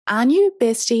Our new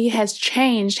bestie has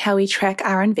changed how we track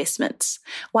our investments.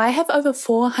 Why have over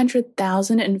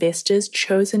 400,000 investors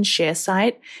chosen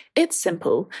ShareSite? It's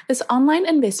simple. This online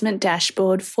investment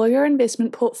dashboard for your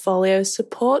investment portfolio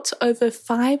supports over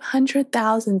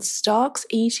 500,000 stocks,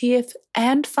 ETFs,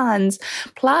 and funds,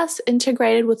 plus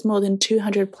integrated with more than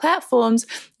 200 platforms,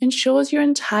 ensures your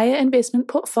entire investment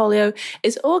portfolio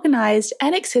is organized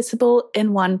and accessible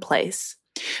in one place.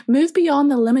 Move beyond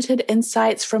the limited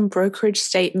insights from brokerage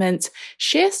statements.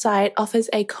 ShareSite offers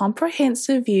a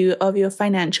comprehensive view of your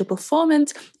financial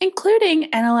performance,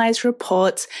 including analyzed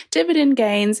reports, dividend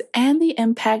gains, and the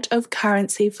impact of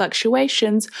currency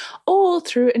fluctuations, all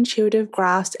through intuitive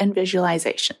graphs and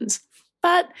visualizations.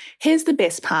 But here's the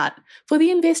best part. For the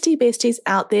investy besties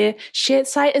out there,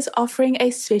 ShareSite is offering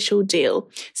a special deal.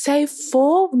 Save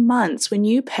 4 months when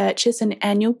you purchase an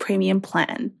annual premium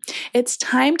plan. It's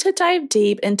time to dive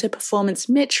deep into performance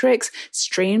metrics,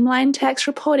 streamline tax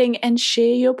reporting, and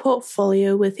share your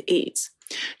portfolio with ease.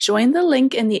 Join the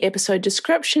link in the episode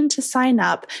description to sign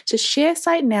up to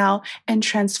ShareSite now and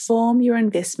transform your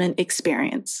investment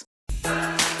experience.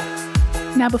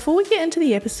 Now, before we get into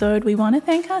the episode, we want to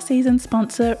thank our season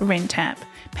sponsor, RentApp.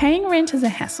 Paying rent is a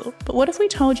hassle, but what if we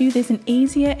told you there's an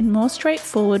easier and more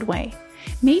straightforward way?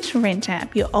 Meet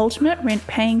RentApp, your ultimate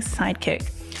rent-paying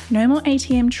sidekick. No more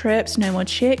ATM trips, no more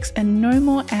checks, and no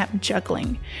more app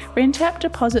juggling. RentApp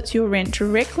deposits your rent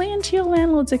directly into your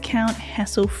landlord's account,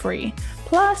 hassle-free.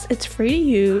 Plus, it's free to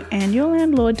you, and your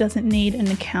landlord doesn't need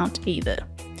an account either.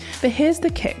 But here's the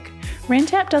kick.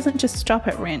 RentApp doesn't just stop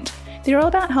at rent. They're all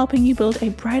about helping you build a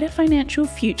brighter financial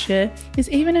future. There's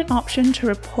even an option to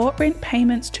report rent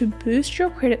payments to boost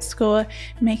your credit score,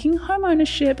 making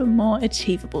homeownership more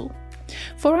achievable.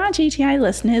 For our GTI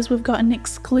listeners, we've got an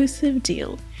exclusive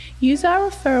deal. Use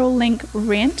our referral link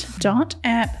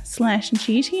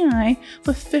rent.app/GTI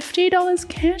for $50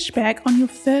 cash back on your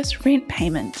first rent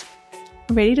payment.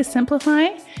 Ready to simplify?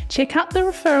 Check out the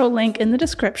referral link in the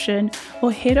description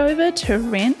or head over to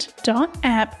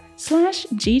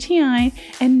rent.app/GTI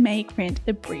and make rent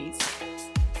a breeze.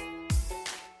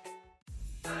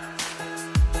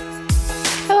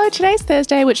 Hello, today's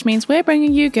Thursday, which means we're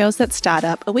bringing you Girls That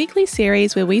Startup, a weekly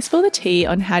series where we spill the tea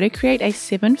on how to create a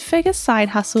 7-figure side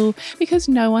hustle because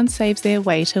no one saves their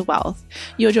way to wealth.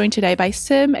 You're joined today by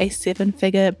Sim, a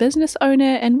 7-figure business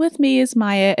owner, and with me is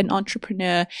Maya, an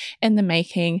entrepreneur in the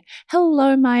making.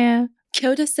 Hello, Maya.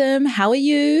 Kia ora, Sim. How are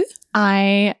you?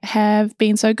 I have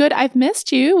been so good. I've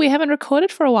missed you. We haven't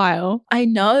recorded for a while. I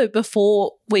know.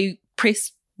 Before we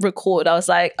press record, I was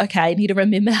like, okay, I need to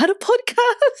remember how to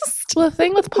podcast. Well, the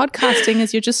thing with podcasting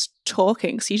is you're just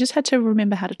talking. So you just had to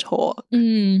remember how to talk.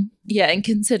 Yeah, and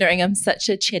considering I'm such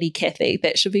a chatty Cathy,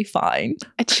 that should be fine.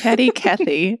 A chatty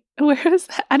Cathy? Where is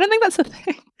that? I don't think that's a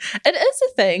thing. It is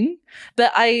a thing,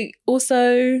 but I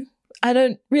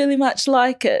don't really much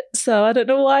like it. So I don't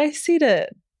know why I said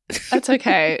it. That's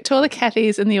okay. To all the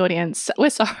Cathys in the audience, we're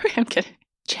sorry. I'm kidding.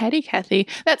 Chatty Cathy.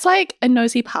 That's like a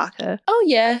nosy Parker. Oh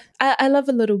yeah, I love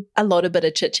a bit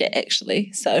of chit chat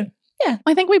actually. So yeah,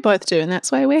 I think we both do, and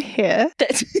that's why we're here.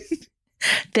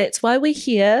 That's why we're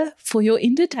here, for your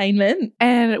entertainment.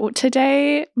 And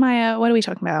today, Maya, what are we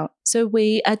talking about? So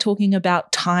we are talking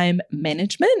about time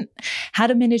management, how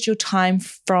to manage your time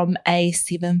from a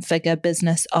 7-figure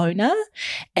business owner.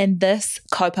 And this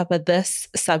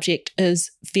subject is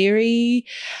very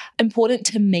important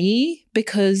to me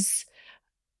because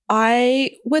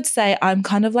I would say I'm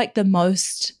kind of like the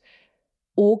most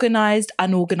organized,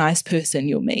 unorganized person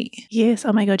you'll meet. Yes.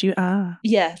 Oh my God, you are.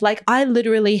 Yeah. Like I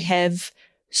literally have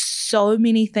so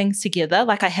many things together.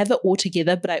 Like I have it all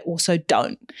together, but I also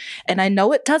don't. And I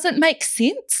know it doesn't make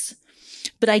sense,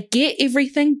 but I get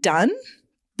everything done,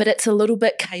 but it's a little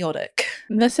bit chaotic.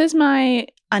 This is my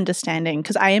understanding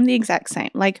because I am the exact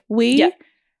same. Like we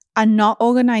are not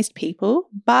organized people,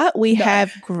 but we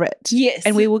have grit. Yes.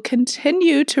 And we will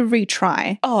continue to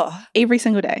retry every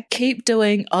single day. Keep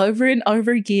doing over and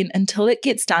over again until it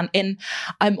gets done. And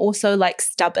I'm also like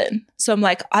stubborn. So I'm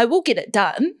like, I will get it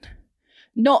done.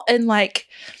 Not in like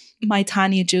my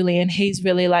Tanya Julian. He's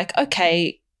really like,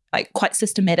 okay, like quite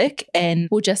systematic and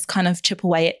we'll just kind of chip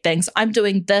away at things. I'm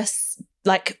doing this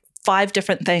like 5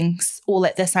 different things all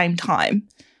at the same time,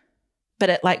 but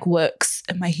it like works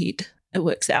in my head. It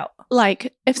works out.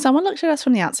 Like if someone looked at us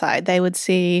from the outside, they would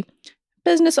see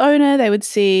business owner, they would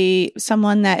see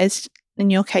someone that is, in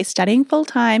your case, studying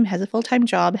full-time, has a full-time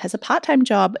job, has a part-time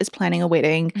job, is planning a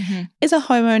wedding, is a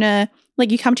homeowner.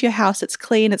 Like you come to your house, it's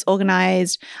clean, it's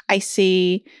organized. I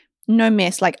see no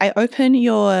mess. Like I open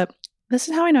your this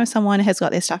is how I know someone has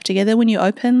got their stuff together. When you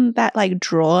open that like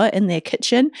drawer in their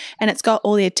kitchen and it's got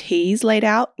all their teas laid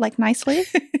out like nicely,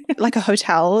 like a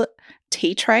hotel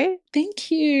tea tray.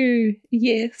 Thank you.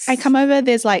 Yes. I come over,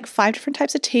 there's like 5 different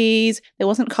types of teas. There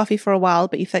wasn't coffee for a while,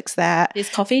 but you fix that. There's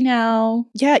coffee now.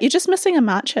 Yeah, you're just missing a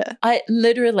matcha. I've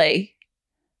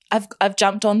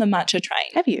jumped on the matcha train.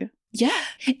 Have you? Yeah.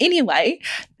 Anyway,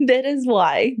 that is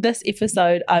why this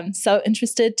episode, I'm so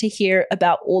interested to hear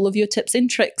about all of your tips and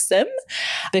tricks, Sim,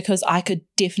 because I could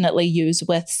definitely use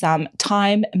with some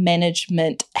time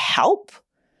management help.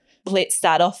 Let's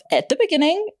start off at the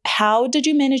beginning. How did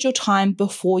you manage your time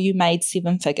before you made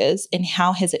 7 figures, and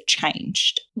how has it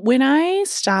changed? When I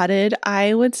started,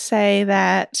 I would say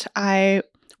that I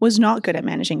was not good at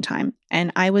managing time.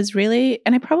 And I was really,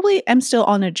 and I probably am still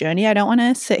on a journey. I don't want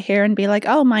to sit here and be like,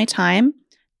 oh, my time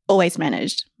always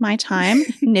managed. My time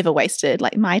never wasted.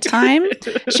 Like my time,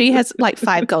 she has like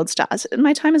 5 gold stars.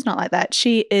 My time is not like that.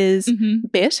 She is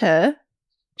better.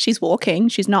 She's walking.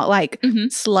 She's not like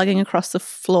slugging across the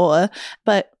floor.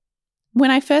 But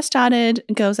when I first started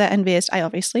Girls That Invest, I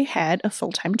obviously had a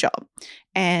full-time job.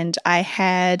 And I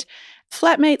had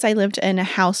flatmates. I lived in a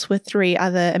house with 3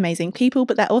 other amazing people,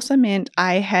 but that also meant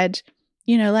I had,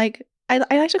 you know, like, I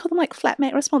like to call them like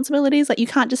flatmate responsibilities. Like you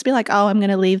can't just be like, oh, I'm going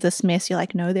to leave this mess. You're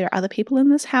like, no, there are other people in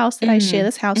this house that I share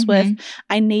this house with.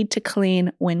 I need to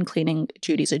clean when cleaning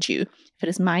duties are due. If it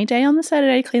is my day on the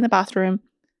Saturday to clean the bathroom,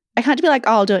 I can't be like,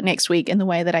 oh, I'll do it next week in the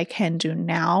way that I can do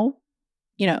now,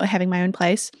 you know, having my own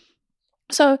place.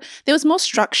 So there was more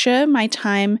structure. My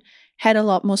time had a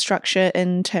lot more structure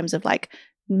in terms of like,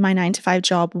 my 9-to-5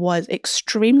 job was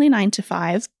extremely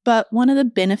 9-to-5, but one of the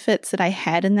benefits that I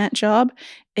had in that job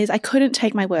is I couldn't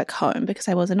take my work home because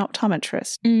I was an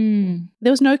optometrist.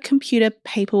 There was no computer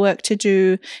paperwork to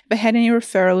do. If I had any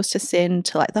referrals to send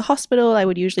to like the hospital, I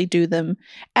would usually do them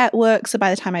at work. So by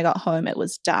the time I got home, it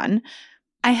was done.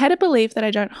 I had a belief that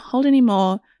I don't hold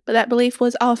anymore, but that belief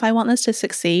was, oh, if I want this to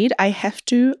succeed, I have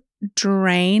to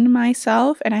drain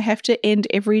myself and I have to end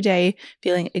every day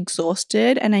feeling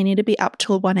exhausted and I need to be up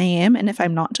till 1 a.m. And if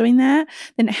I'm not doing that,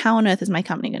 then how on earth is my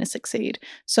company going to succeed?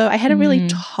 So I had a really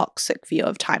toxic view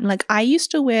of time. Like I used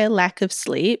to wear lack of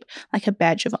sleep like a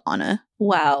badge of honor.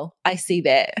 Wow. I see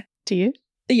that. Do you?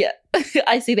 Yeah.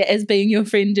 I see that as being your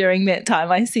friend during that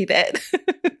time. I see that.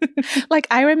 Like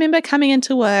I remember coming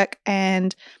into work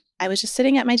and I was just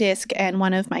sitting at my desk and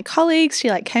one of my colleagues, she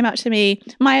like came up to me.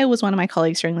 Maya was one of my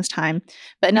colleagues during this time,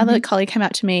 but another colleague came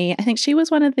up to me. I think she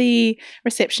was one of the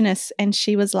receptionists and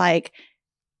she was like,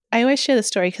 I always share this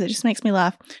story because it just makes me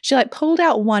laugh. She like pulled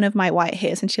out one of my white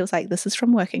hairs and she was like, this is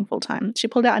from working full time. She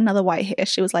pulled out another white hair.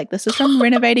 She was like, this is from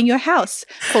renovating your house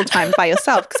full time by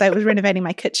yourself because I was renovating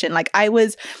my kitchen. Like I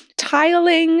was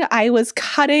tiling, I was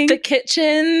cutting. The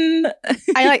kitchen.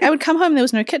 I would come home and there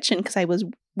was no kitchen because I was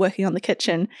working on the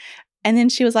kitchen. And then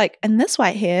she was like, and this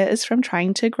white hair is from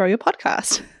trying to grow your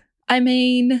podcast. I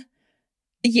mean,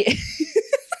 yeah.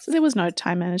 So there was no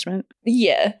time management.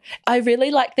 Yeah. I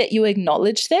really like that you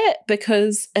acknowledge that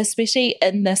because especially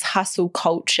in this hustle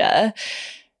culture,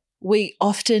 we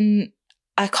often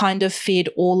are kind of fed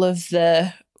all of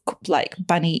the like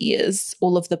bunny ears,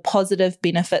 all of the positive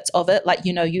benefits of it. Like,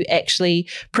 you know, you actually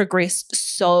progressed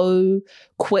so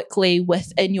quickly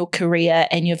within your career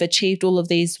and you've achieved all of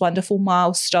these wonderful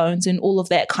milestones and all of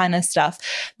that kind of stuff.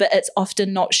 But it's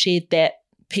often not shared that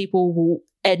people will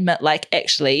admit like,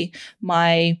 actually,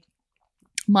 my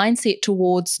mindset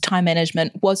towards time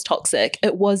management was toxic.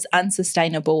 It was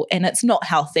unsustainable and it's not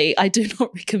healthy. I do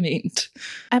not recommend.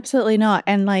 Absolutely not.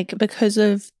 And like because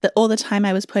of all the time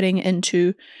I was putting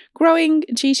into growing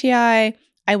GTI,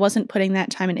 I wasn't putting that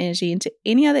time and energy into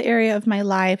any other area of my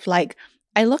life. Like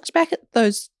I looked back at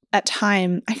that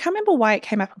time, I can't remember why it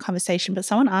came up in conversation, but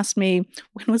someone asked me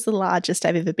when was the largest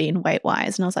I've ever been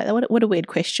weight-wise, and I was like, what a weird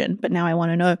question, but now I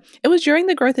want to know. It was during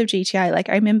the growth of GTI. Like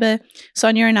I remember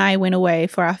Sonia and I went away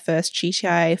for our first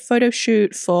GTI photo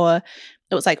shoot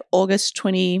it was like August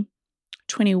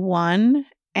 2021,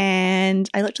 and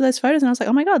I looked at those photos and I was like,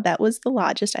 oh my God, that was the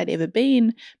largest I'd ever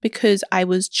been because I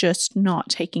was just not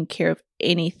taking care of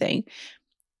anything.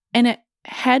 And it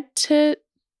had to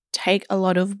take a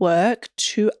lot of work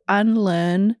to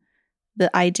unlearn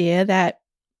the idea that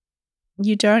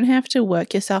you don't have to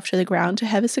work yourself to the ground to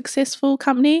have a successful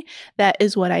company. That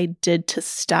is what I did to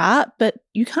start, but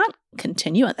you can't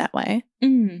continue it that way.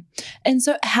 And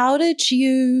so how did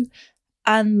you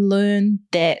unlearn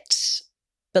that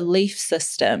belief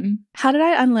system? How did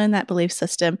I unlearn that belief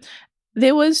system?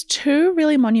 There was 2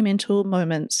 really monumental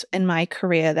moments in my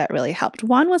career that really helped.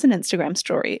 One was an Instagram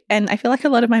story, and I feel like a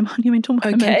lot of my monumental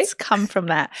moments come from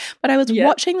that. But I was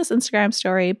watching this Instagram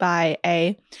story by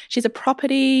she's a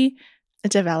property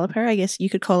developer, I guess you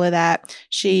could call her that.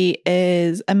 She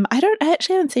is, I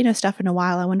actually haven't seen her stuff in a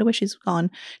while. I wonder where she's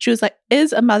gone. She was like,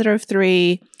 is a mother of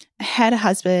 3, had a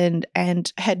husband,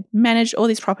 and had managed all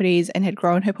these properties and had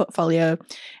grown her portfolio.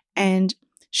 And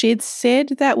she had said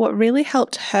that what really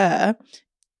helped her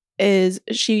is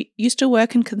she used to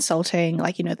work in consulting,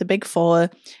 like, you know, the Big Four.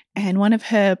 And one of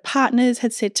her partners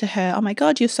had said to her, oh my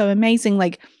God, you're so amazing.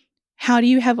 Like, how do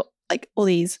you have like all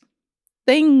these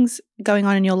things going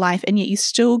on in your life and yet you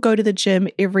still go to the gym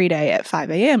every day at 5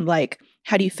 a.m.? Like,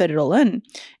 how do you fit it all in?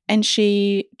 And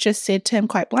she just said to him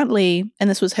quite bluntly, and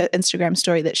this was her Instagram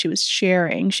story that she was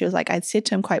sharing. She was like, I said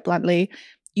to him quite bluntly,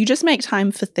 you just make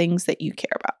time for things that you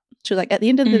care about. She was like, at the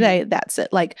end of the day, that's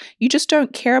it. Like, you just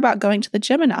don't care about going to the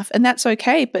gym enough, and that's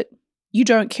okay, but you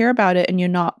don't care about it and you're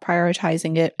not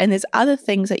prioritizing it. And there's other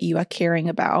things that you are caring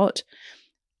about.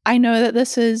 I know that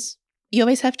this is, you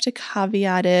always have to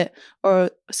caveat it or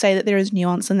say that there is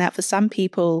nuance in that. For some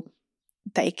people,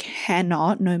 they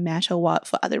cannot, no matter what,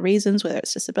 for other reasons, whether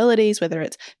it's disabilities, whether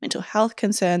it's mental health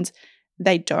concerns,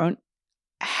 they don't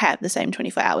have the same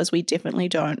 24 hours. We definitely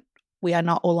don't. We are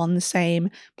not all on the same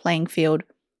playing field.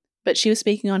 But she was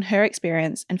speaking on her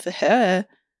experience, and for her,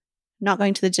 not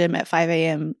going to the gym at 5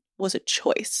 a.m. was a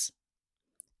choice.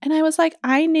 And I was like,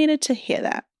 I needed to hear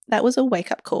that. That was a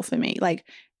wake-up call for me. Like,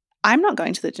 I'm not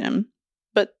going to the gym,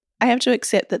 but I have to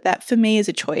accept that that for me is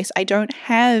a choice. I don't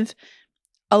have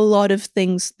a lot of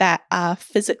things that are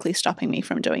physically stopping me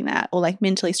from doing that, or like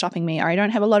mentally stopping me, or I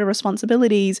don't have a lot of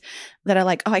responsibilities that are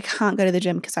like, oh, I can't go to the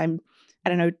gym because I'm, I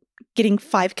don't know, getting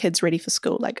 5 kids ready for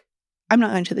school. Like, I'm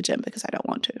not going to the gym because I don't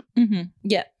want to. Mm-hmm.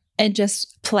 Yeah. And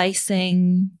just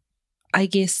placing, I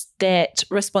guess, that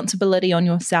responsibility on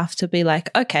yourself to be like,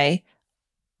 okay,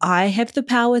 I have the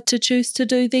power to choose to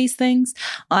do these things.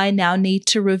 I now need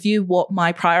to review what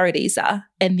my priorities are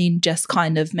and then just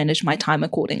kind of manage my time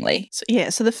accordingly.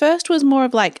 So the first was more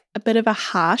of like a bit of a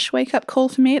harsh wake-up call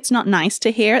for me. It's not nice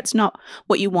to hear. It's not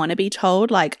what you want to be told,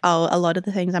 like, oh, a lot of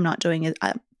the things I'm not doing is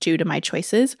due to my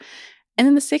choices. And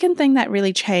then the second thing that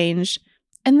really changed,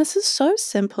 and this is so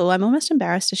simple, I'm almost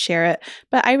embarrassed to share it,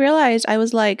 but I realized I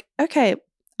was like, okay,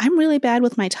 I'm really bad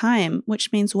with my time,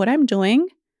 which means what I'm doing,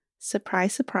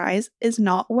 surprise, surprise, is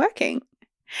not working.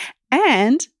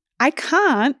 And I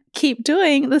can't keep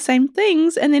doing the same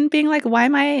things and then being like, why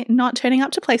am I not turning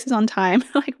up to places on time?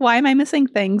 Like, why am I missing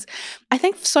things? I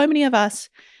think so many of us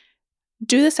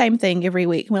do the same thing every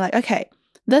week. And we're like, okay,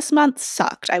 this month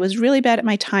sucked. I was really bad at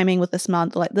my timing with this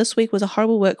month. Like, this week was a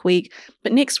horrible work week,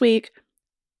 but next week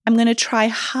I'm going to try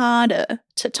harder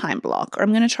to time block, or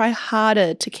I'm going to try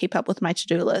harder to keep up with my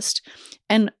to-do list.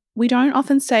 And we don't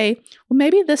often say, well,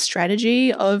 maybe this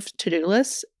strategy of to-do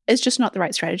lists is just not the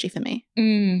right strategy for me.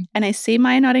 And I see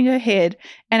Maya nodding her head.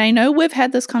 And I know we've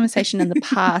had this conversation in the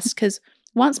past, because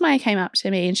once Maya came up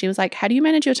to me and she was like, how do you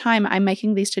manage your time? I'm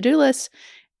making these to-do lists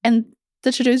and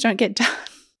the to-dos don't get done.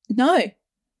 No,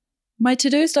 my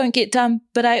to-dos don't get done,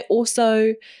 but I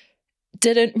also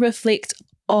didn't reflect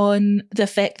on the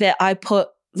fact that I put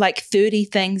like 30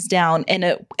 things down and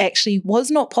it actually was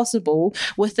not possible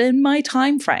within my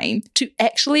time frame to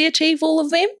actually achieve all of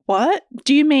them. What?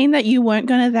 Do you mean that you weren't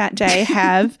going to that day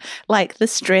have like the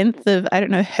strength of, I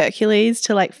don't know, Hercules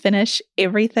to like finish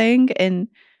everything in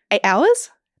 8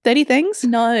 hours? 30 things?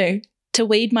 No. To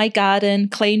weed my garden,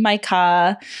 clean my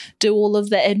car, do all of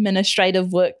the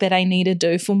administrative work that I need to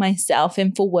do for myself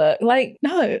and for work. Like,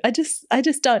 no, I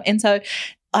just don't. And so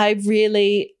I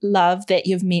really love that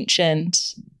you've mentioned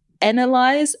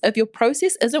analyze if your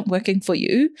process isn't working for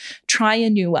you, try a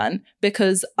new one,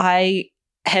 because I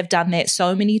have done that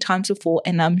so many times before,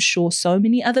 and I'm sure so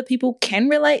many other people can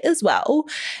relate as well,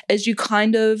 is you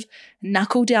kind of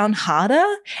knuckle down harder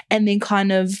and then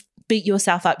kind of beat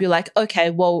yourself up. You're like,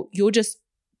 okay, well, you're just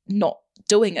not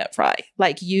doing it right.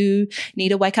 Like, you need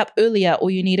to wake up earlier,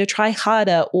 or you need to try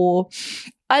harder, or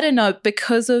I don't know,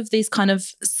 because of these kind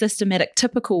of systematic,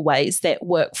 typical ways that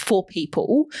work for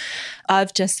people,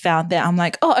 I've just found that I'm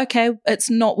like, oh, okay, it's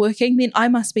not working, then I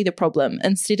must be the problem.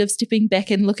 Instead of stepping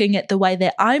back and looking at the way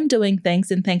that I'm doing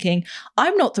things and thinking,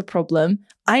 I'm not the problem,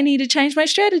 I need to change my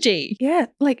strategy. Yeah,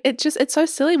 like it's so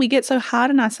silly. We get so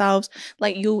hard on ourselves.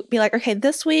 Like, you'll be like, okay,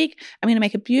 this week I'm going to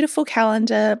make a beautiful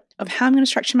calendar of how I'm going to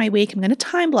structure my week. I'm going to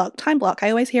time block. I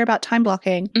always hear about time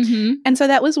blocking. Mm-hmm. And so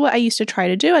that was what I used to try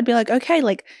to do. I'd be like, okay,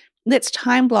 like, let's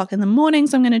time block. In the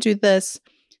mornings, I'm going to do this.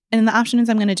 And in the afternoons,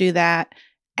 I'm going to do that.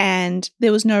 And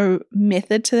there was no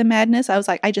method to the madness. I was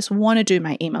like, I just want to do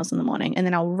my emails in the morning, and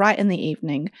then I'll write in the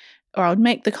evening, or I'll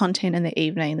make the content in the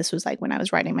evening. This was like when I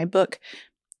was writing my book.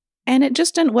 And it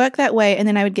just didn't work that way. And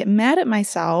then I would get mad at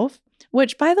myself,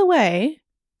 which, by the way,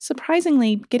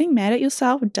 surprisingly, getting mad at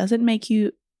yourself doesn't make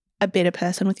you a better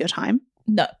person with your time.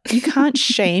 No. You can't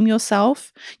shame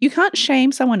yourself. You can't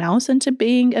shame someone else into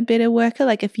being a better worker.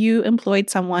 Like if you employed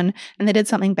someone and they did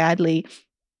something badly,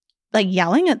 like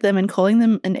yelling at them and calling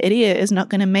them an idiot is not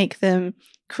going to make them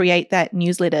create that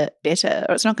newsletter better,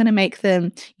 or it's not going to make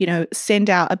them, send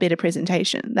out a better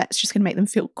presentation. That's just going to make them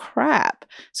feel crap.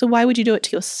 So why would you do it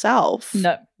to yourself?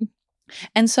 No.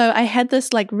 And so I had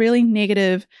this like really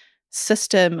negative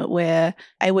system where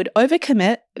I would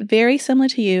overcommit, very similar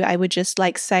to you. I would just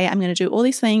like say, I'm going to do all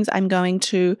these things. I'm going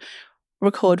to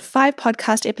record 5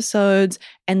 podcast episodes,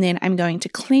 and then I'm going to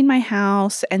clean my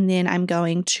house, and then I'm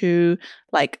going to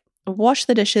like wash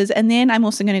the dishes, and then I'm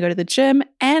also going to go to the gym,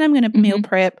 and I'm going to meal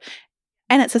prep,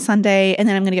 and it's a Sunday, and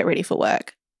then I'm going to get ready for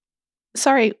work.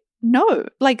 Sorry, no,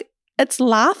 like it's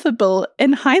laughable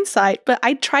in hindsight, but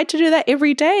I tried to do that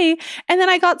every day, and then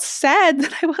I got sad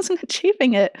that I wasn't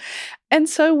achieving it. And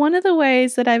so one of the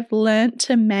ways that I've learned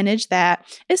to manage that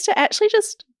is to actually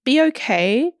just be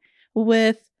okay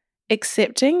with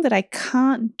accepting that I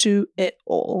can't do it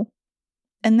all.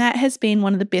 And that has been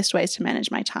one of the best ways to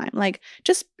manage my time. Like,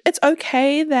 just, it's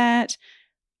okay that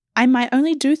I might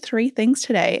only do 3 things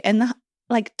today. And the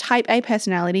like type A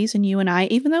personalities, and you and I,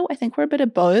 even though I think we're a bit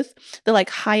of both, the like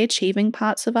high achieving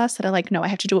parts of us that are like, no, I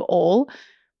have to do it all.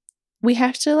 We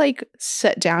have to like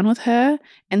sit down with her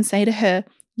and say to her,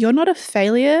 you're not a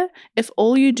failure if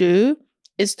all you do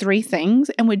is 3 things,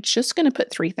 and we're just going to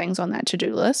put 3 things on that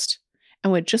to-do list,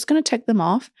 and we're just going to tick them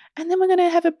off, and then we're going to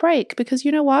have a break, because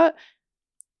you know what?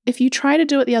 If you try to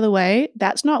do it the other way,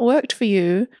 that's not worked for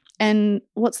you. And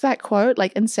what's that quote?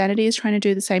 Like, insanity is trying to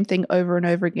do the same thing over and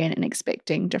over again and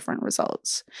expecting different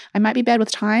results. I might be bad with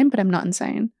time, but I'm not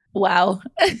insane. Wow.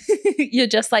 You're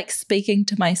just like speaking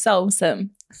to my soul,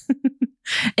 Sim.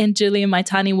 And Julie and my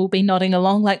tiny will be nodding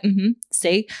along like,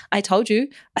 see, I told you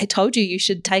you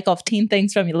should take off 10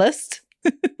 things from your list.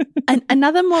 And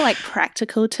another more like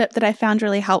practical tip that I found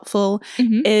really helpful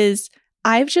is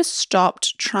I've just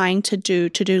stopped trying to do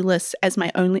to-do lists as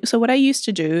my only. So what I used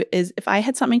to do is if I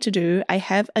had something to do, I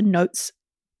have a notes,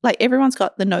 like everyone's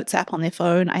got the notes app on their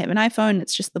phone. I have an iPhone.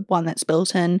 It's just the one that's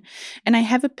built in. And I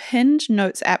have a pinned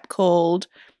notes app called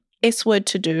S-Word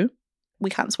To Do. We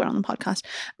can't swear on the podcast.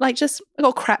 Like just I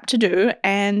got crap to do.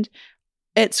 And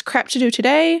it's crap to do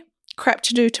today, crap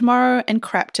to do tomorrow, and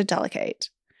crap to delegate.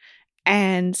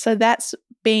 And so that's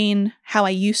been how I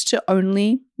used to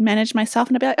only manage myself.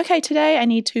 And I'd be like, okay, today I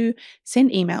need to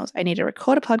send emails. I need to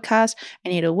record a podcast. I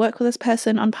need to work with this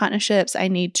person on partnerships. I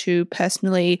need to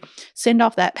personally send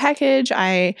off that package.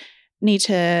 I need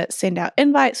to send out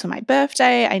invites for my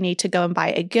birthday. I need to go and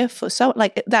buy a gift for so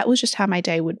like that was just how my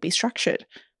day would be structured.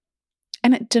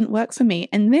 And it didn't work for me.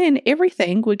 And then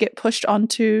everything would get pushed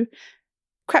onto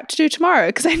crap to do tomorrow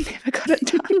because I never got it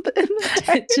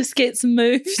done. It just gets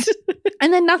moved.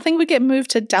 And then nothing would get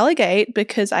moved to delegate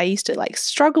because I used to like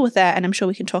struggle with that. And I'm sure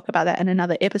we can talk about that in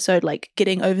another episode, like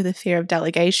getting over the fear of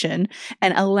delegation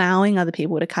and allowing other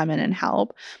people to come in and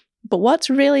help. But what's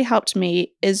really helped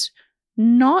me is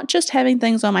not just having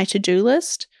things on my to-do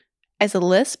list as a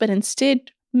list, but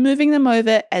instead moving them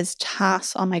over as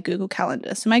tasks on my Google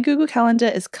Calendar. So my Google Calendar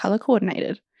is color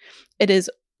coordinated. It is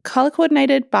color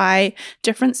coordinated by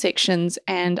different sections,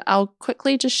 and I'll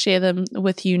quickly just share them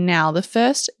with you now. The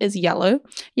first is yellow.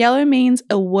 Yellow means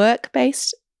a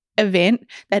work-based event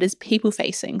that is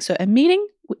people-facing. So a meeting,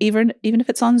 even if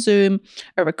it's on Zoom,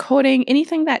 a recording,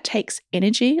 anything that takes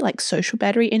energy, like social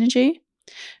battery energy,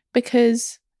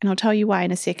 because, and I'll tell you why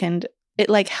in a second, it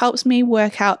like helps me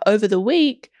work out over the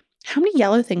week, how many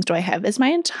yellow things do I have? Is my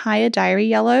entire diary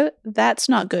yellow? That's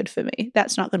not good for me.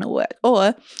 That's not going to work.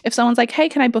 Or if someone's like, hey,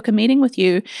 can I book a meeting with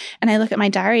you? And I look at my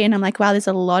diary and I'm like, wow, there's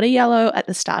a lot of yellow at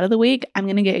the start of the week. I'm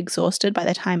going to get exhausted by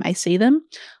the time I see them.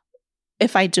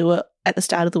 If I do it at the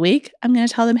start of the week, I'm going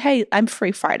to tell them, hey, I'm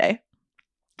free Friday.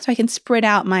 So I can spread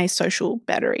out my social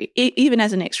battery, even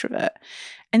as an extrovert.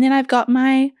 And then I've got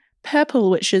my purple,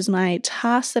 which is my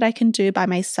task that I can do by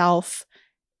myself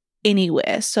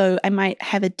anywhere. So I might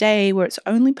have a day where it's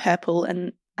only purple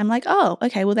and I'm like, oh,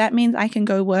 okay, well that means I can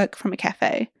go work from a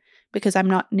cafe because I'm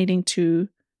not needing to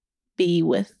be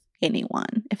with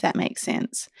anyone, if that makes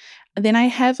sense. Then I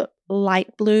have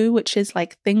light blue, which is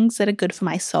like things that are good for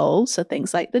my soul. So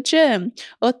things like the gym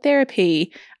or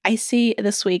therapy. I see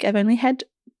this week I've only had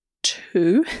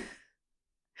 2,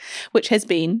 which has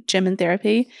been gym and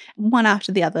therapy, one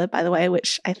after the other, by the way,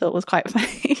 which I thought was quite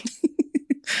funny.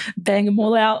 Bang them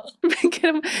all out.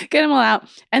 Get them all out.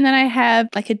 And then I have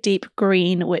like a deep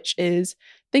green, which is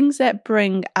things that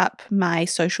bring up my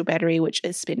social battery, which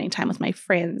is spending time with my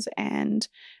friends. And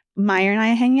Maya and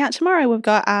I are hanging out tomorrow. We've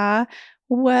got our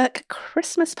work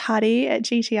Christmas party at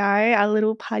GTI, our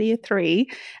little party of 3.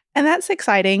 And that's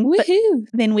exciting. Woohoo!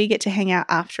 But then we get to hang out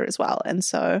after as well. And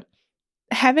so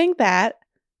having that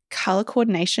color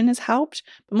coordination has helped,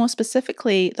 but more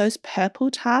specifically, those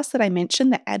purple tasks that I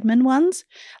mentioned, the admin ones,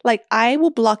 like I will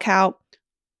block out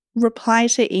reply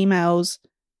to emails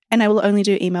and I will only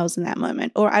do emails in that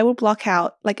moment. Or I will block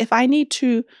out, like if I need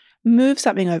to move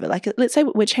something over, like let's say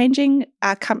we're changing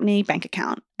our company bank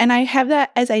account and I have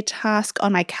that as a task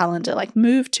on my calendar, like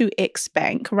move to X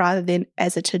bank rather than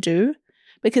as a to-do,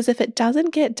 because if it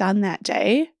doesn't get done that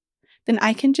day, then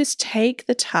I can just take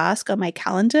the task on my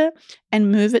calendar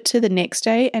and move it to the next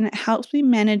day. And it helps me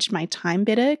manage my time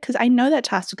better because I know that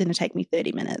task is going to take me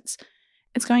 30 minutes.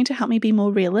 It's going to help me be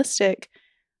more realistic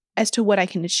as to what I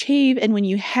can achieve. And when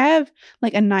you have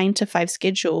like a 9 to 5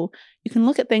 schedule, you can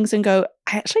look at things and go,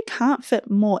 I actually can't fit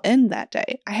more in that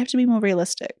day. I have to be more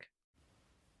realistic.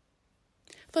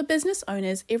 For business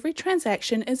owners, every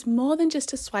transaction is more than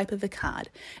just a swipe of a card.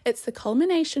 It's the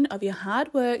culmination of your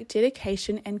hard work,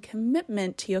 dedication, and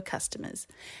commitment to your customers.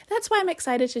 That's why I'm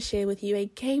excited to share with you a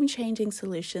game-changing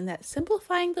solution that's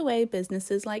simplifying the way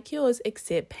businesses like yours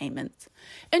accept payments.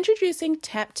 Introducing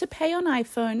Tap to Pay on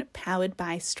iPhone, powered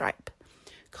by Stripe.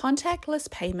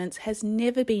 Contactless payments has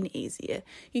never been easier.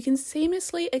 You can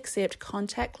seamlessly accept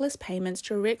contactless payments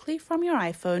directly from your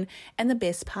iPhone, and the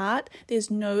best part,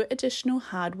 there's no additional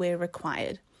hardware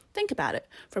required. Think about it.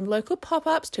 From local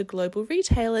pop-ups to global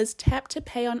retailers, Tap to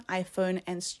Pay on iPhone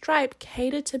and Stripe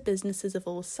cater to businesses of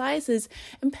all sizes,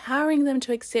 empowering them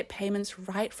to accept payments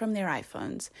right from their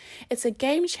iPhones. It's a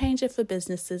game changer for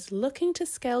businesses looking to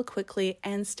scale quickly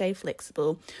and stay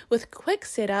flexible, with quick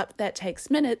setup that takes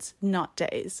minutes, not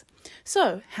days.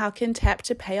 So, how can Tap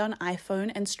to Pay on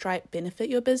iPhone and Stripe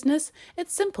benefit your business?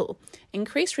 It's simple.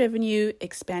 Increase revenue,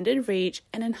 expanded reach,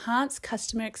 and enhanced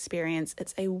customer experience.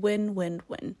 It's a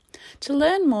win-win-win. To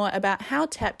learn more about how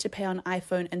Tap to Pay on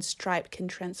iPhone and Stripe can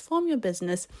transform your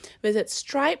business, visit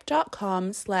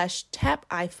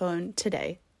stripe.com/tapiphone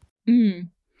today. And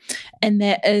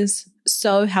that is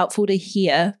so helpful to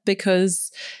hear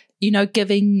because,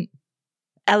 giving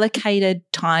allocated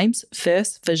times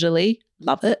first visually,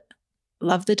 love it.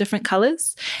 Love the different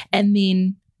colors. And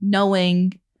then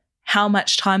knowing how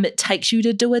much time it takes you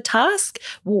to do a task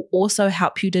will also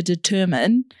help you to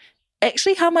determine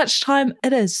actually how much time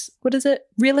it is. What is it?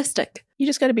 Realistic. You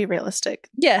just got to be realistic.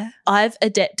 Yeah. I've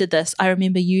adapted this. I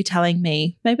remember you telling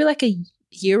me maybe like a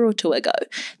year or 2 ago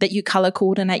that you color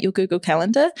coordinate your Google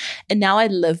Calendar. And now I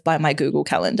live by my Google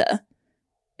Calendar.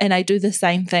 And I do the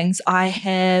same things. I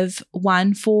have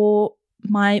one for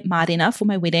my Marina for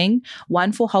my wedding,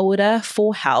 one for Haura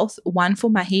for health, one for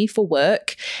Mahi for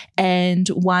work, and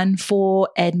one for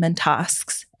admin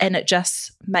tasks. And it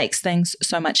just makes things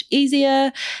so much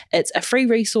easier. It's a free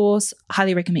resource.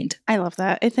 Highly recommend. I love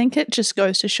that. I think it just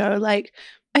goes to show, like,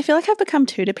 I feel like I've become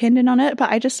too dependent on it, but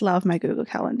I just love my Google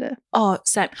Calendar. Oh,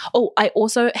 same. Oh, I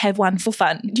also have one for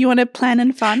fun. Do you want to plan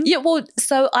and fun? Yeah, well,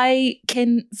 so I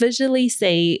can visually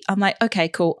see, I'm like, okay,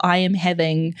 cool. I am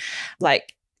having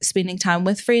like spending time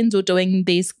with friends or doing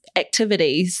these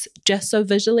activities just so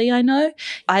visually I know.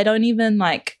 I don't even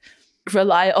like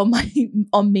rely on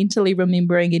mentally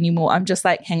remembering anymore. I'm just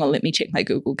like, hang on, let me check my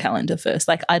Google Calendar first.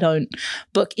 Like I don't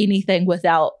book anything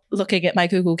without looking at my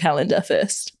Google Calendar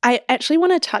first. I actually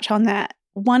want to touch on that.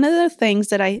 One of the things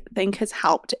that I think has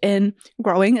helped in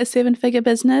growing a 7-figure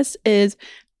business is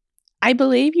I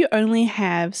believe you only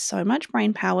have so much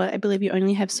brain power. I believe you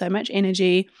only have so much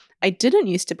energy. I didn't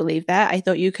used to believe that. I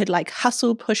thought you could like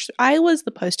hustle, push. I was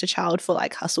the poster child for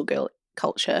like hustle girl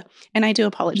culture. And I do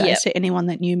apologize to anyone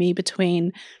that knew me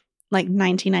between like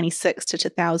 1996 to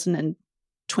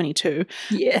 2022.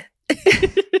 Yeah.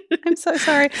 I'm so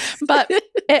sorry. But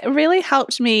it really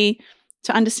helped me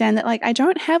to understand that like I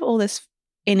don't have all this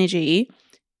energy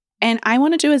and I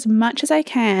want to do as much as I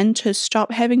can to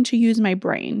stop having to use my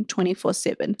brain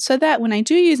 24/7 so that when I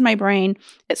do use my brain,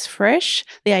 it's fresh.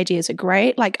 The ideas are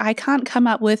great. Like I can't come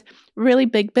up with really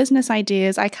big business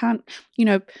ideas. I can't,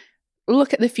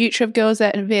 look at the future of Girls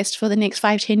That Invest for the next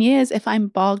 5-10 years if I'm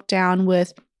bogged down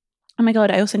with, oh my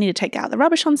God, I also need to take out the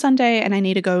rubbish on Sunday and I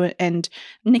need to go and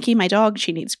Nikki, my dog,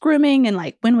 she needs grooming. And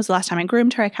like, when was the last time I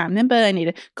groomed her? I can't remember. I need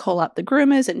to call up the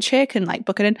groomers and check and like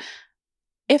book it in.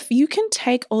 If you can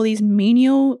take all these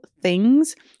menial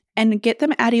things and get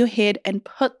them out of your head and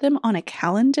put them on a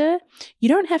calendar, you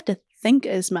don't have to think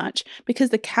as much because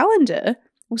the calendar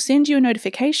will send you a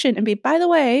notification and be, by the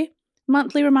way,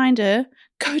 monthly reminder,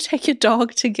 go take your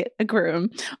dog to get a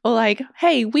groom. Or like,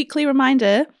 hey, weekly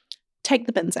reminder, take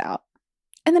the bins out.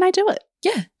 And then I do it.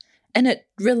 Yeah. And it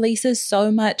releases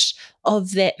so much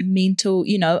of that mental,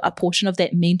 a portion of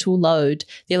that mental load.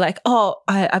 They're like, oh,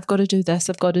 I've got to do this,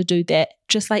 I've got to do that.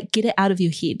 Just like get it out of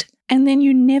your head. And then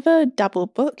you never double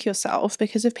book yourself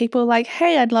because if people are like,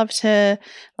 hey, I'd love to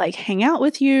like hang out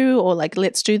with you or like,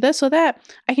 let's do this or that,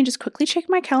 I can just quickly check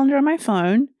my calendar on my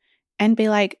phone and be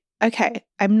like, okay,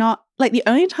 I'm not like the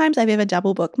only times I've ever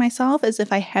double booked myself is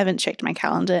if I haven't checked my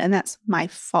calendar and that's my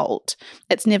fault.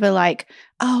 It's never like,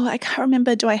 oh, I can't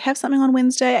remember. Do I have something on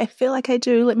Wednesday? I feel like I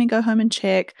do. Let me go home and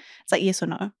check. It's like yes or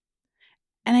no.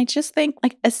 And I just think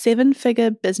like a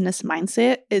 7-figure business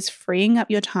mindset is freeing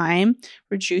up your time,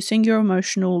 reducing your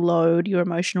emotional load, your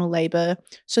emotional labor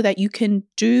so that you can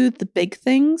do the big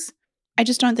things. I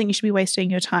just don't think you should be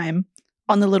wasting your time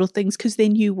on the little things because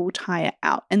then you will tire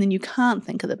out and then you can't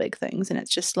think of the big things. And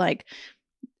it's just like,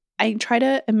 I try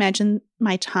to imagine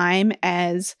my time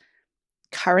as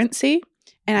currency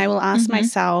and I will ask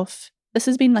myself, this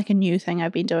has been like a new thing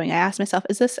I've been doing. I ask myself,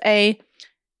 is this a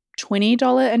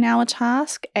 $20 an hour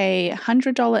task, a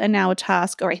 $100 an hour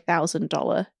task, or a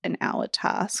 $1,000 an hour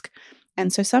task?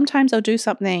 And so sometimes I'll do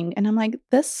something and I'm like,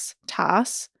 this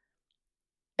task,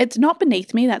 it's not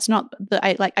beneath me. That's not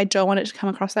I don't want it to come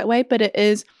across that way, but it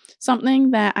is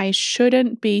something that I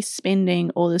shouldn't be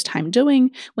spending all this time doing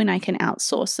when I can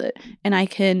outsource it. And I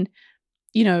can,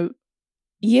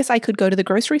 yes, I could go to the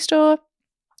grocery store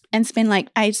and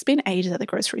I spend ages at the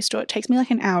grocery store. It takes me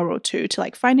like an hour or two to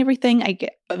like find everything. I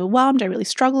get overwhelmed. I really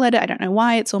struggle at it. I don't know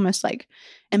why. It's almost like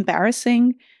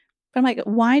embarrassing. But I'm like,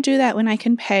 why do that when I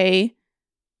can pay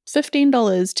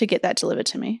 $15 to get that delivered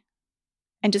to me?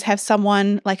 And just have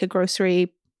someone like a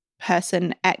grocery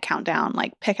person at Countdown,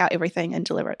 like pick out everything and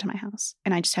deliver it to my house.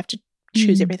 And I just have to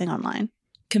choose everything online.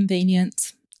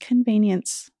 Convenience.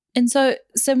 And so,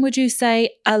 Sim, would you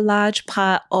say a large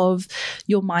part of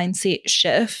your mindset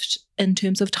shift in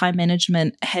terms of time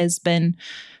management has been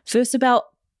first about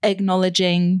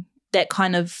acknowledging that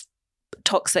kind of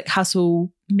toxic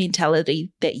hustle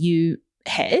mentality that you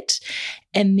had,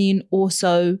 and then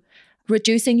also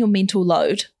reducing your mental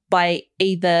load by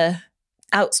either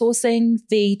outsourcing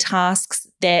the tasks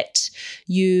that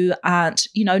you aren't,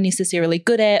 necessarily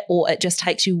good at, or it just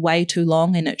takes you way too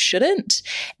long and it shouldn't,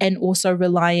 and also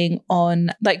relying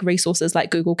on like resources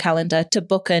like Google Calendar to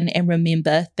book in and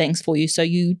remember things for you so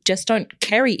you just don't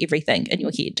carry everything in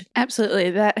your head.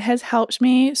 Absolutely. That has helped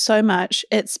me so much.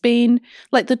 It's been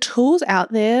like the tools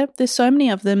out there's so many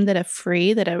of them that are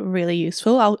free that are really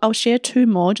useful. I'll share 2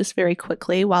 more just very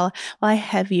quickly while I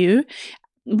have you.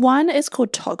 One is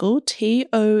called Toggl,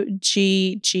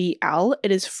 Toggl.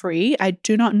 It is free. I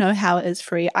do not know how it is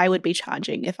free. I would be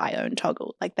charging if I own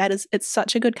Toggl. It's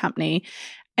such a good company.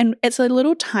 And it's a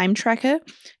little time tracker.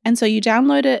 And so you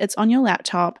download it, it's on your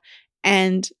laptop.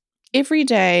 And every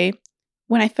day,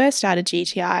 when I first started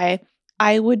GTI,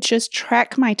 I would just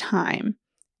track my time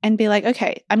and be like,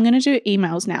 okay, I'm going to do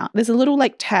emails now. There's a little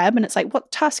like tab and it's like,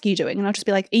 what task are you doing? And I'll just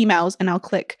be like emails and I'll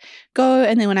click go.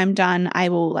 And then when I'm done, I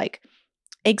will like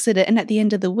exit it. And at the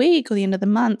end of the week or the end of the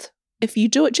month, if you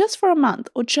do it just for a month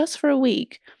or just for a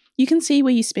week, you can see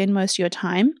where you spend most of your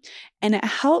time. And it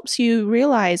helps you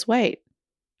realize, wait,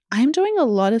 I'm doing a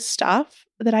lot of stuff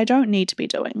that I don't need to be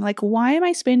doing. Like, why am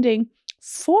I spending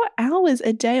 4 hours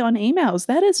a day on emails?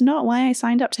 That is not why I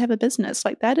signed up to have a business.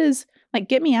 Like, that is like,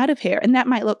 get me out of here. And that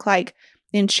might look like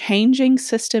then changing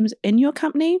systems in your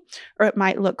company, or it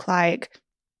might look like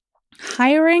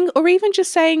hiring, or even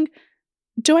just saying,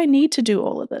 do I need to do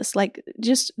all of this? Like,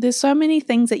 just there's so many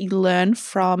things that you learn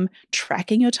from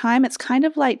tracking your time. It's kind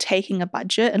of like taking a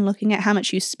budget and looking at how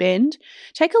much you spend.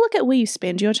 Take a look at where you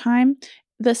spend your time.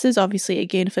 This is obviously,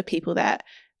 again, for people that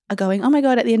are going, oh my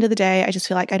God, at the end of the day, I just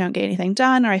feel like I don't get anything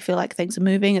done, or I feel like things are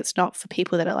moving. It's not for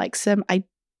people that are like, Sim, I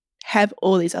have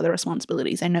all these other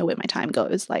responsibilities. I know where my time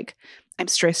goes. Like, I'm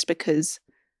stressed because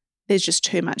there's just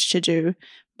too much to do.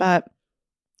 But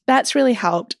that's really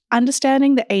helped.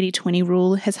 Understanding the 80-20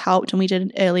 rule has helped. And we did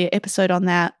an earlier episode on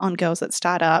that on Girls That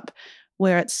Start Up,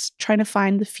 where it's trying to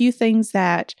find the few things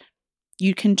that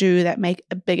you can do that make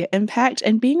a bigger impact,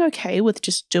 and being okay with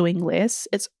just doing less.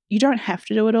 You don't have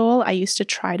to do it all. I used to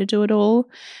try to do it all.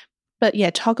 But yeah,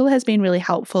 Toggl has been really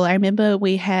helpful. I remember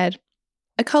we had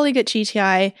a colleague at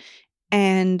GTI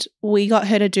and we got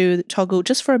her to do Toggl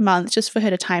just for a month, just for her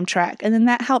to time track. And then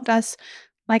that helped us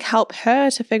like help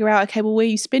her to figure out, okay, well, where are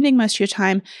you spending most of your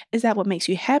time? Is that what makes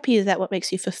you happy? Is that what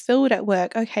makes you fulfilled at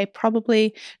work? Okay,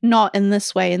 probably not in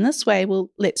this way. In this way,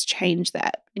 well, let's change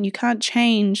that. And you can't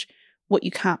change what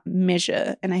you can't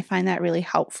measure. And I find that really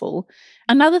helpful.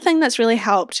 Another thing that's really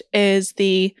helped is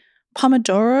the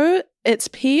Pomodoro. It's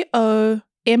Pomodoro.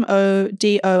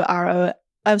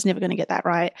 I was never going to get that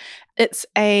right. It's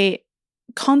a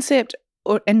concept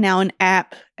and now an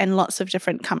app, and lots of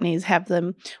different companies have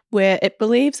them, where it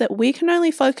believes that we can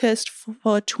only focus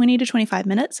for 20 to 25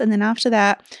 minutes. And then after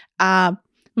that, our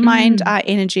mind, our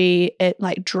energy, it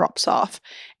like drops off.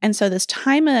 And so this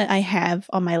timer I have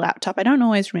on my laptop, I don't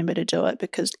always remember to do it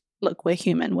because, look, we're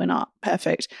human, we're not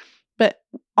perfect. But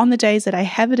on the days that I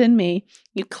have it in me,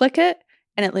 you click it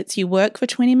and it lets you work for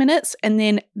 20 minutes. And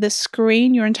then the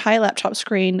screen, your entire laptop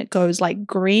screen goes like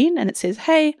green and it says,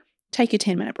 hey, take your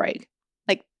 10-minute break.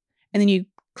 And then you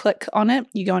click on it,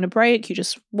 you go on a break, you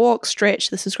just walk, stretch.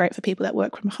 This is great for people that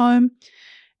work from home.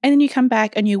 And then you come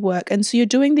back and you work. And so you're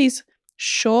doing these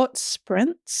short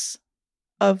sprints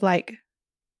of like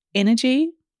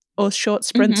energy or short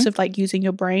sprints of like using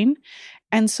your brain.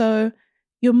 And so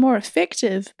you're more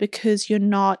effective because you're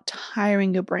not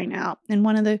tiring your brain out. And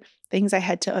one of the things I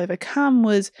had to overcome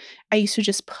was I used to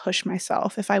just push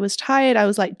myself. If I was tired, I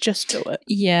was like, just do it.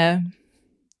 Yeah.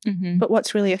 But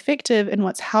what's really effective and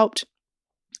what's helped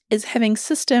is having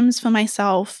systems for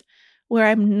myself where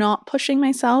I'm not pushing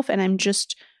myself and I'm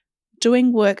just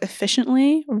doing work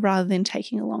efficiently rather than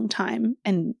taking a long time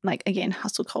and like, again,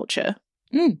 hustle culture.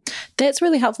 That's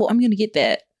really helpful. I'm going to get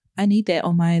that. I need that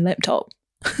on my laptop.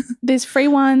 There's free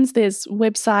ones, there's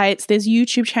websites, there's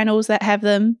YouTube channels that have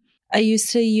them. I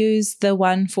used to use the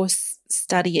one for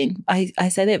studying. I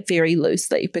say that very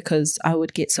loosely because I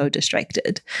would get so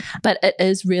distracted, but it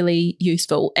is really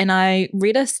useful. And I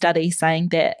read a study saying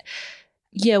that,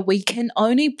 yeah, we can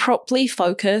only properly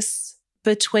focus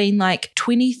between like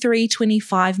 23,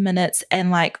 25 minutes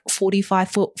and like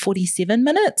 45, 47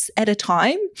 minutes at a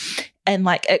time. And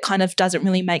like it kind of doesn't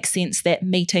really make sense that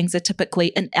meetings are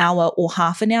typically an hour or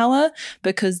half an hour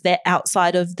because they're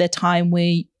outside of the time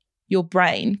where your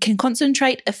brain can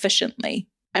concentrate efficiently.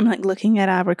 I'm like looking at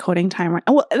our recording time right.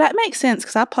 Well, that makes sense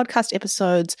because our podcast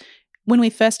episodes, when we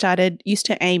first started, used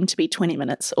to aim to be 20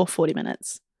 minutes or 40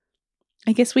 minutes.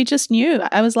 I guess we just knew.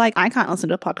 I was like, I can't listen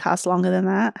to a podcast longer than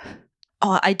that.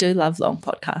 Oh, I do love long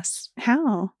podcasts.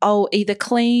 How? I'll either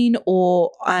clean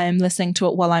or I'm listening to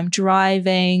it while I'm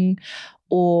driving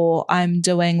or I'm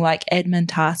doing like admin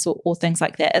tasks or things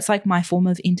like that. It's like my form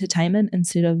of entertainment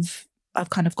instead of I've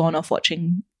kind of gone off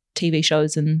watching TV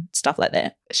shows and stuff like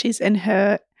that. She's in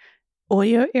her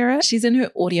audio era? She's in her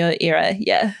audio era,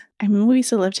 yeah. I remember we used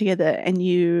to live together and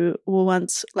you were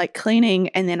once like cleaning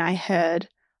and then I heard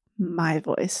my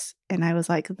voice and I was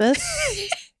like, this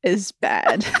is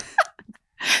bad.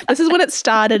 This is when it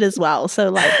started as well. So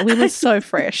like we were so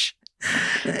fresh.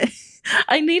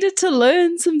 I needed to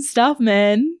learn some stuff,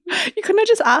 man. You couldn't have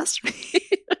just asked me.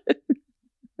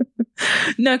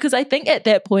 No, because I think at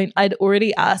that point I'd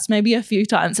already asked maybe a few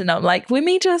times and I'm like, let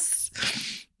me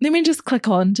just click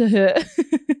on to her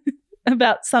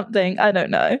about something. I don't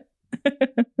know.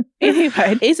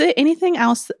 Anyway, is there anything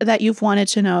else that you've wanted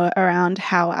to know around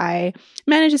how I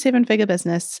manage a 7-figure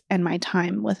business and my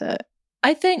time with it?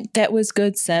 I think that was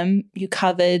good, Sim. You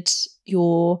covered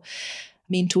your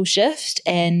mental shift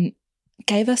and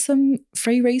gave us some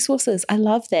free resources. I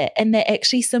love that. And they're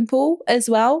actually simple as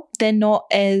well. They're not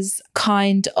as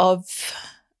kind of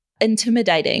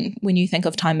intimidating when you think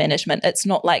of time management. It's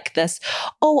not like this,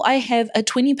 oh, I have a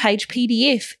 20-page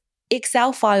PDF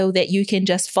Excel file that you can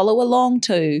just follow along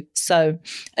to. So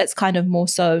it's kind of more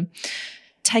so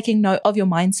taking note of your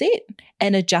mindset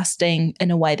and adjusting in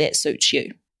a way that suits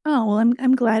you. Oh, well,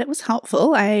 I'm glad it was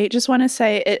helpful. I just want to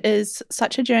say it is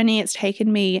such a journey. It's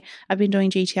taken me, I've been doing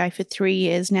GTI for 3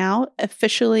 years now,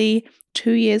 officially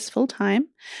 2 years full time.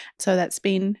 So that's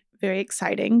been very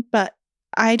exciting. But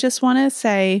I just want to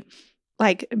say,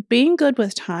 like, being good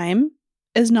with time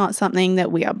is not something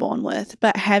that we are born with,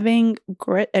 but having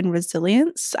grit and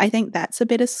resilience, I think that's a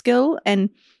better skill.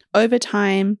 And over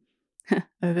time,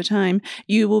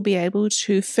 you will be able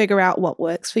to figure out what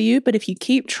works for you. But if you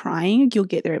keep trying, you'll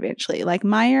get there eventually. Like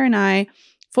Maya and I,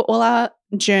 for all our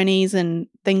journeys and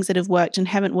things that have worked and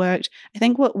haven't worked, I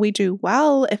think what we do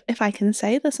well, if I can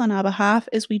say this on our behalf,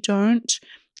 is we don't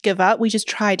give up. We just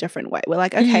try a different way. We're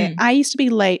like, okay, I used to be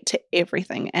late to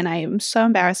everything and I am so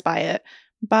embarrassed by it.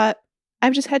 But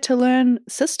I've just had to learn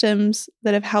systems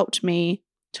that have helped me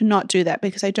to not do that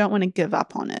because I don't want to give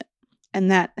up on it. And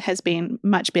that has been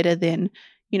much better than,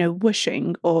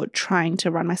 wishing or trying to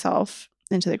run myself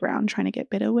into the ground trying to get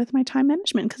better with my time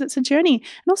management because it's a journey.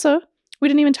 And also, we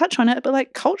didn't even touch on it, but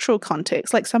like cultural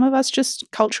context, like some of us just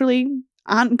culturally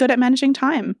aren't good at managing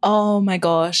time. Oh my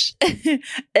gosh.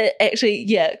 Actually,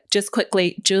 yeah, just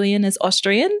quickly, Julian is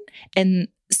Austrian, and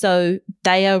so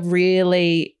they are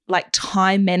really like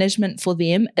time management for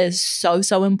them is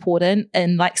so important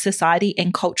in like society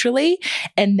and culturally.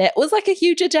 And that was like a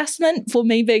huge adjustment for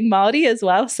me being Māori as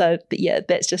well. So yeah,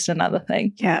 that's just another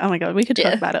thing. Yeah. Oh my God. We could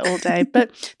talk about it all day.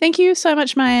 But thank you so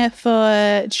much, Maya,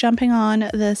 for jumping on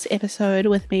this episode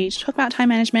with me to talk about time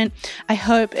management. I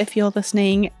hope if you're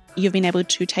listening, you've been able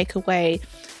to take away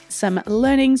some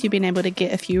learnings. You've been able to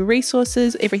get a few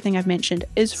resources. Everything I've mentioned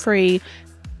is free.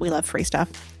 We love free stuff.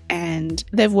 And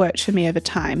they've worked for me over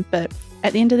time. But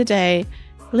at the end of the day,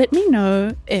 let me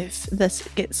know if this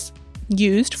gets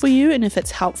used for you and if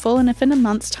it's helpful. And if in a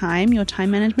month's time your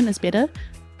time management is better,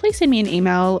 please send me an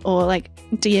email or like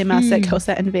DM us at Girls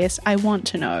That Invest. I want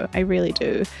to know. I really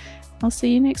do. I'll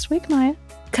see you next week, Maya.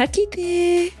 Ka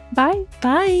kite. Bye.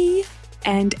 Bye.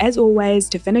 And as always,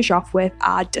 to finish off with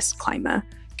our disclaimer.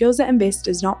 Girls That Invest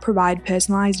does not provide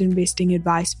personalized investing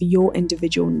advice for your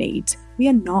individual needs. We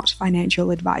are not financial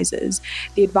advisors.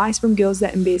 The advice from Girls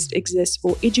That Invest exists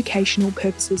for educational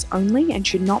purposes only and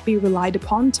should not be relied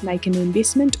upon to make an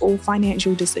investment or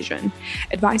financial decision.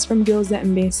 Advice from Girls That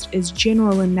Invest is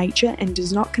general in nature and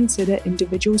does not consider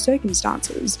individual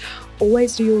circumstances.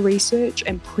 Always do your research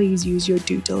and please use your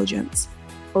due diligence.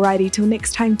 Alrighty, till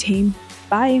next time, team.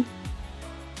 Bye.